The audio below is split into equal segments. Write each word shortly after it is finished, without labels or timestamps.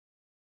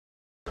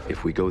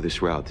If we go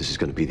this route, this is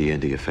going to be the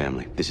end of your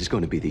family. This is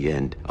going to be the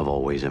end of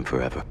Always and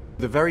Forever.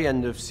 The very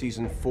end of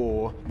season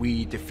 4,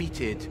 we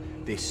defeated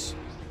this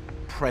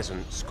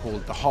presence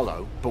called the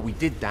Hollow, but we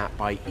did that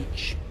by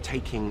each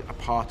taking a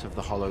part of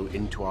the Hollow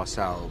into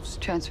ourselves.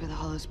 Transfer the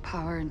Hollow's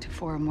power into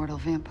 4 immortal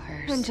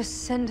vampires. And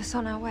just send us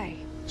on our way.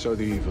 So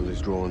the evil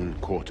is drawn,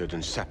 quartered,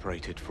 and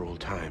separated for all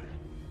time.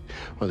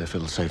 Well, if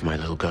it'll save my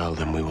little girl,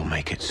 then we will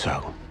make it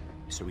so.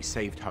 So we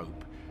saved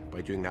Hope by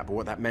doing that, but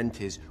what that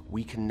meant is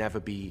we can never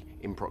be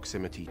in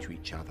proximity to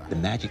each other. The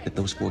magic that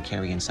those 4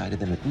 carry inside of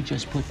them, if we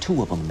just put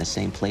 2 of them in the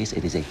same place,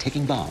 it is a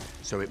ticking bomb.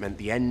 So it meant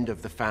the end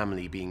of the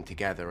family being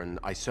together, and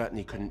I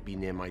certainly couldn't be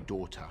near my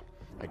daughter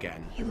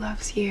again. He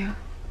loves you,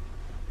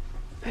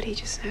 but he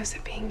just knows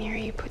that being near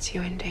you puts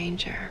you in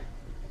danger.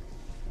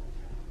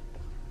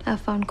 A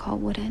phone call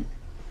wouldn't.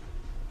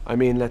 I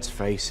mean, let's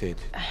face it.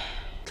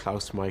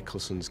 Klaus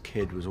Michelson's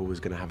kid was always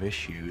going to have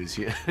issues,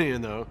 you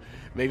know?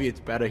 Maybe it's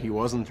better he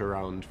wasn't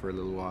around for a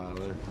little while.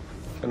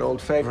 An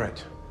old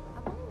favorite.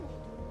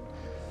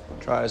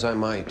 Try as I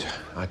might,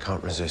 I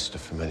can't resist a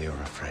familiar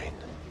refrain.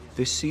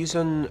 This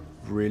season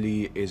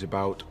really is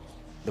about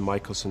the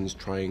Michelsons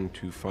trying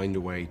to find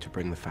a way to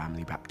bring the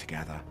family back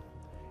together.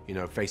 You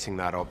know, facing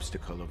that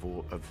obstacle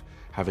of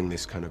having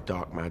this kind of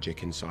dark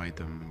magic inside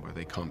them where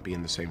they can't be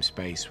in the same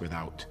space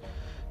without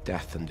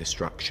death and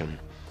destruction.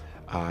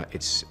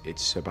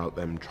 It's about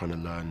them trying to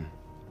learn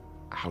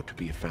how to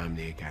be a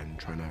family again,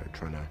 trying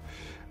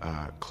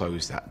to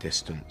close that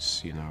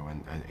distance, you know,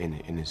 and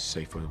in as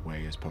safe a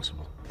way as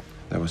possible.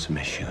 There were some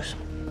issues.